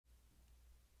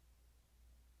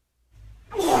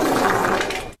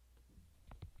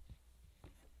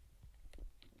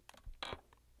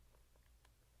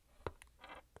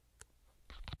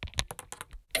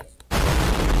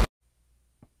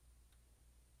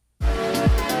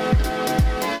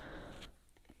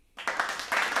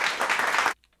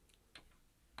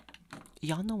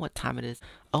Y'all know what time it is.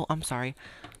 Oh, I'm sorry.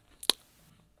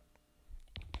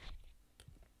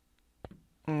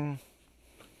 Mm,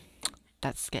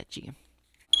 that's sketchy.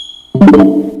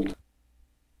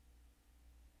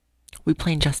 We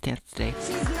playing Just Dance today.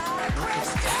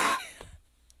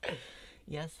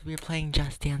 Yes, we're playing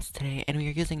Just Dance today, and we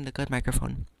are using the good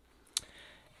microphone.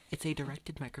 It's a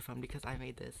directed microphone because I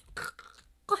made this.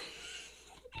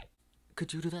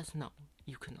 Could you do this? No,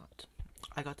 you could not.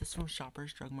 I got this from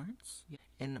Shoppers Drug Marts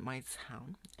in my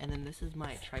town, and then this is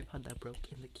my tripod that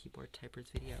broke in the keyboard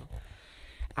typers video.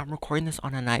 I'm recording this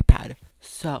on an iPad,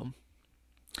 so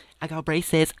I got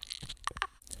braces.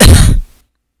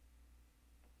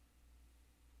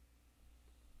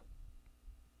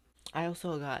 I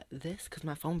also got this because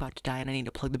my phone about to die and I need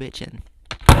to plug the bitch in.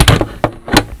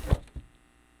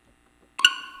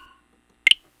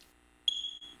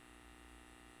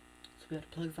 So we got to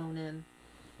plug the phone in.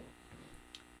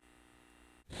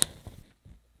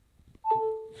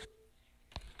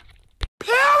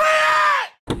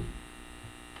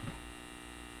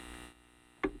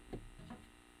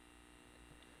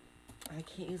 I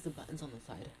can't use the buttons on the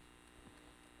side.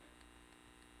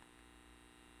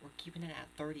 We're keeping it at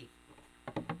 30.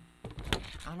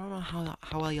 I don't know how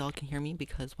well y'all can hear me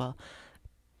because, well,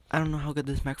 I don't know how good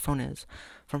this microphone is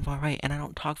from far away, and I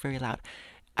don't talk very loud.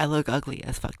 I look ugly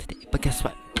as fuck today, but guess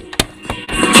what?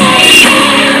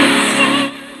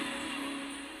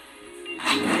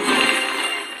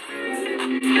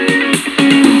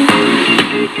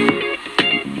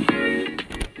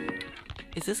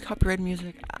 Is this copyright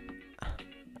music?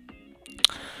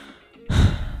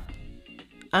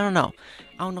 I don't know.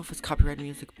 I don't know if it's copyrighted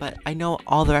music, but I know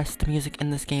all the rest of the music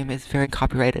in this game is very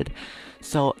copyrighted.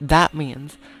 So that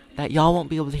means that y'all won't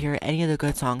be able to hear any of the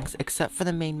good songs except for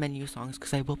the main menu songs,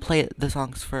 because I will play the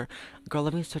songs for... Girl,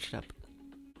 let me switch it up.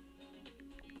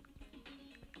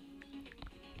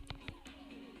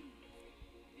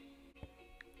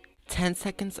 "10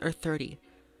 seconds or 30.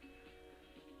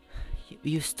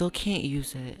 You still can't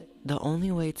use it. The only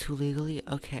way to legally...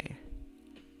 Okay.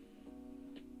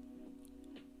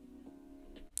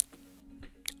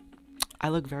 I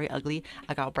look very ugly.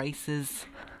 I got braces.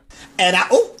 And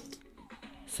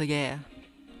So yeah.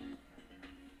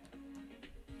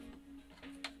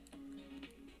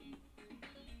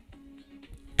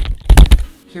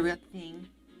 Here we got the thing.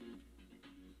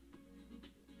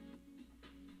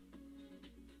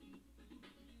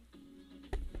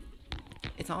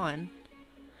 It's on.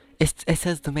 It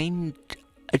says the main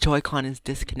Joy-Con is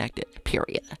disconnected,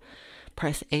 period.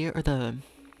 Press A or the...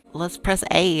 Let's press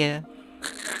A.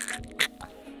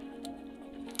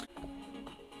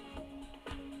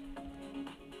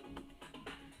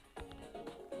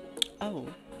 Oh.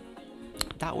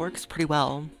 That works pretty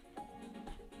well.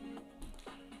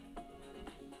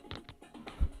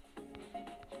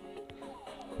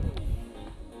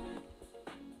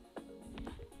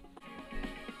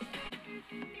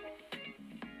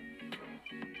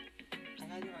 I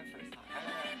gotta do my first song.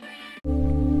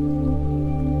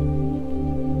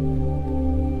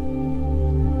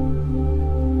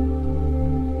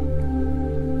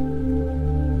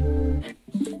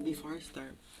 Before I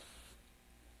start,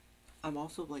 I'm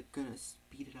also like gonna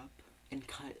speed it up and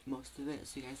cut most of it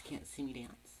so you guys can't see me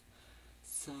dance.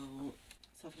 So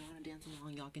if you wanna dance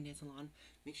along, y'all can dance along.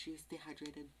 Make sure you stay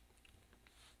hydrated.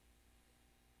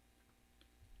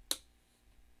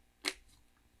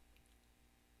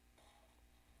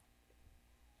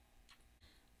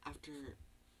 After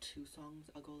 2 songs,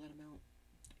 I'll go let him out.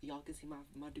 Y'all can see my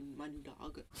new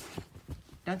dog.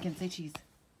 Duncan, say cheese.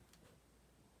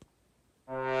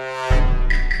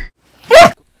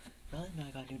 Really? No,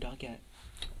 I got a new dog yet.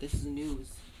 This is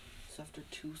news. So after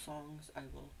 2 songs, I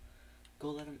will go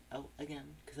let him out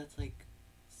again. Because that's like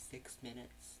 6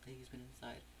 minutes that he's been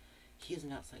inside. He is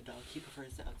an outside dog. He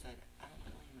prefers the outside. I don't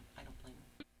blame him. I don't blame him.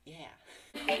 Yeah.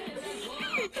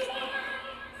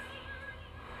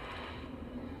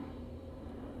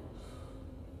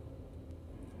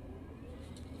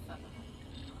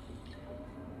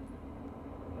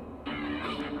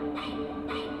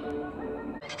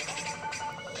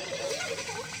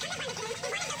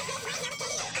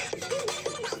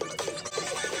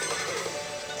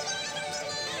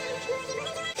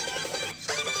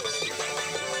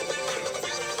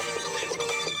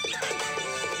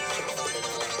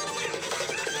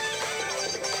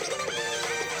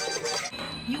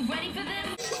 You ready for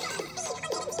this?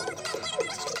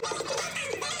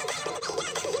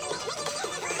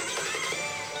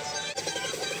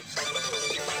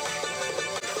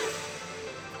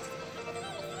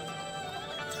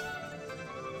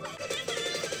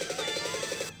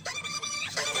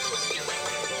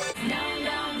 No,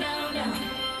 no, no, no.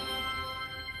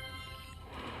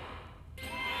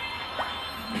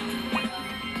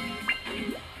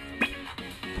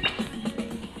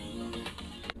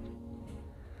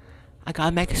 I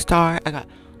got Mega Star. I got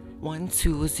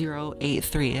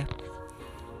 12083.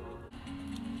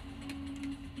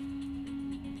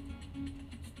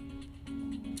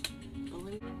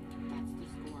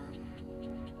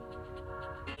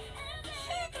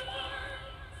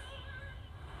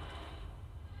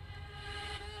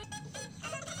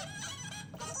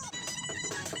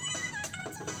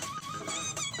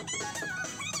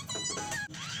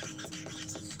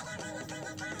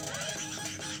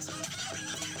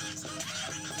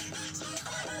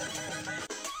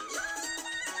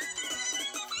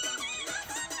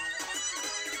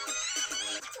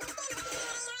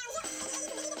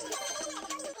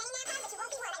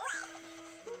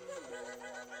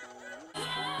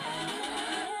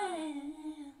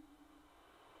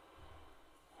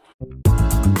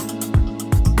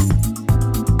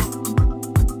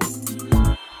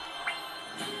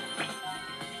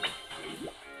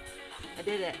 I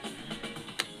did it.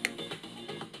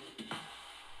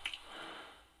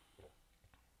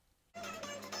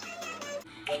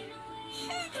 Let's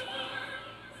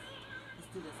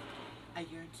do this. I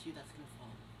guarantee you that's gonna fall.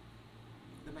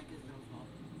 The mic is gonna fall.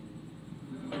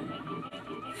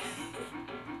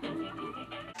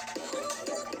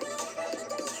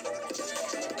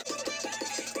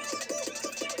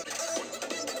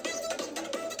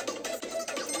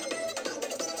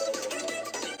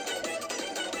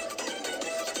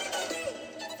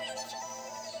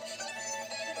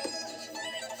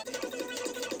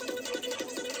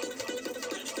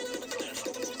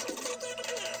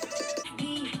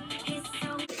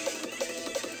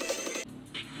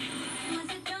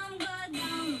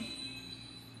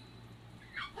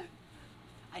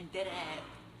 I did it.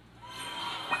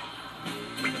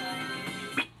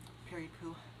 Period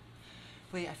poo.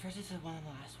 Wait, at first I said one on the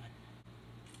last one.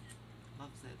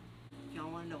 Loves it. If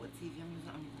y'all want to know what TV I'm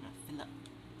using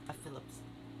a Philips.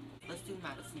 Let's do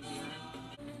Madison here.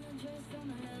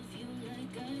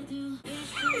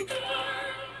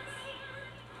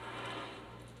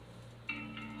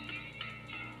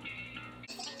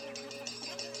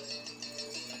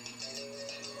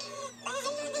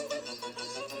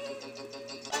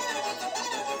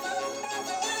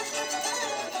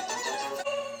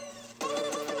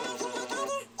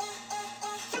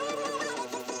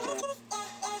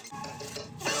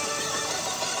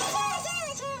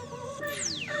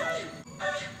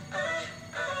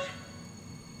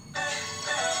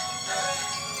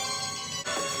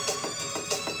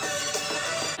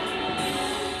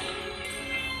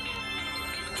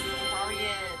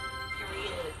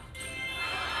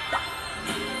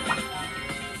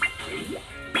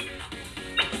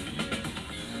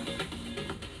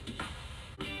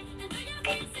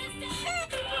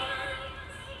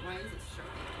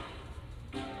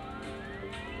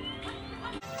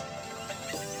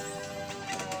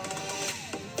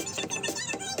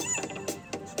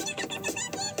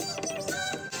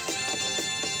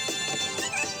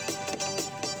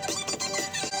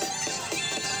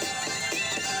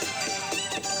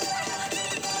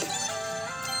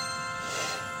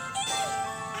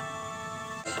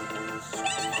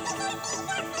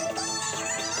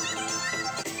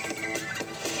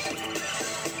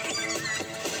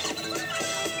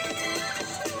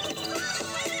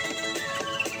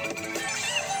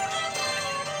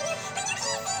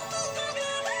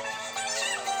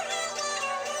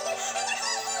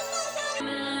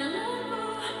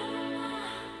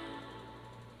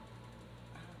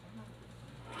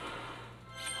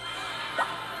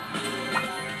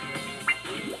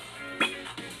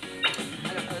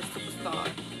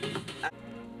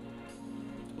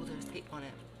 Oh, there's tape on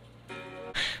it.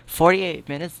 48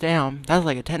 minutes down. That was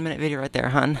like a 10-minute video right there,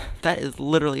 hun. That is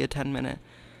literally a 10-minute.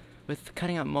 With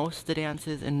cutting out most of the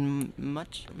dances and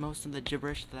most of the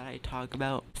gibberish that I talk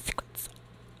about.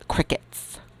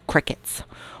 Crickets. Crickets.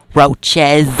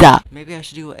 Roaches. Maybe I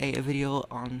should do a video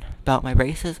on about my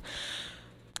braces.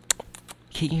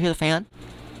 Can you hear the fan?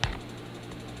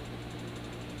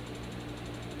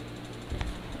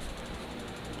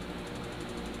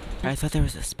 I thought there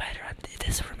was a spider.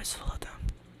 This room is full of them.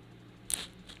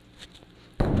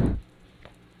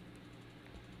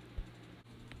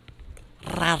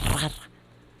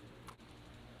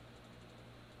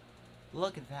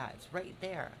 Look at that. It's right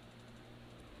there.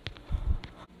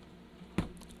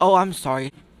 Oh, I'm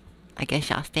sorry. I guess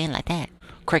y'all stand like that.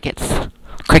 Crickets.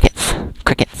 Crickets.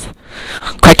 Crickets.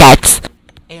 Crickets.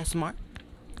 ASMR?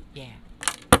 Yeah.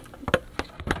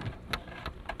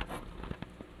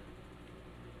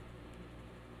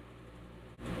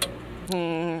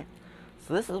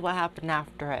 So this is what happened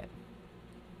after it.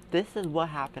 This is what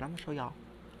happened. I'm gonna show y'all.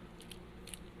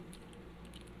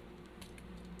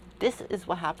 This is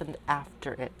what happened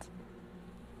after it.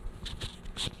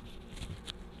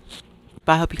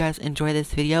 But I hope you guys enjoy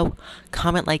this video.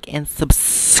 Comment, like, and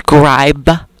subscribe.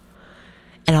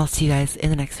 And I'll see you guys in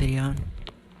the next video.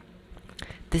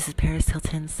 This is Paris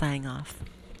Hilton signing off.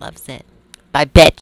 Loves it. Bye, bitch.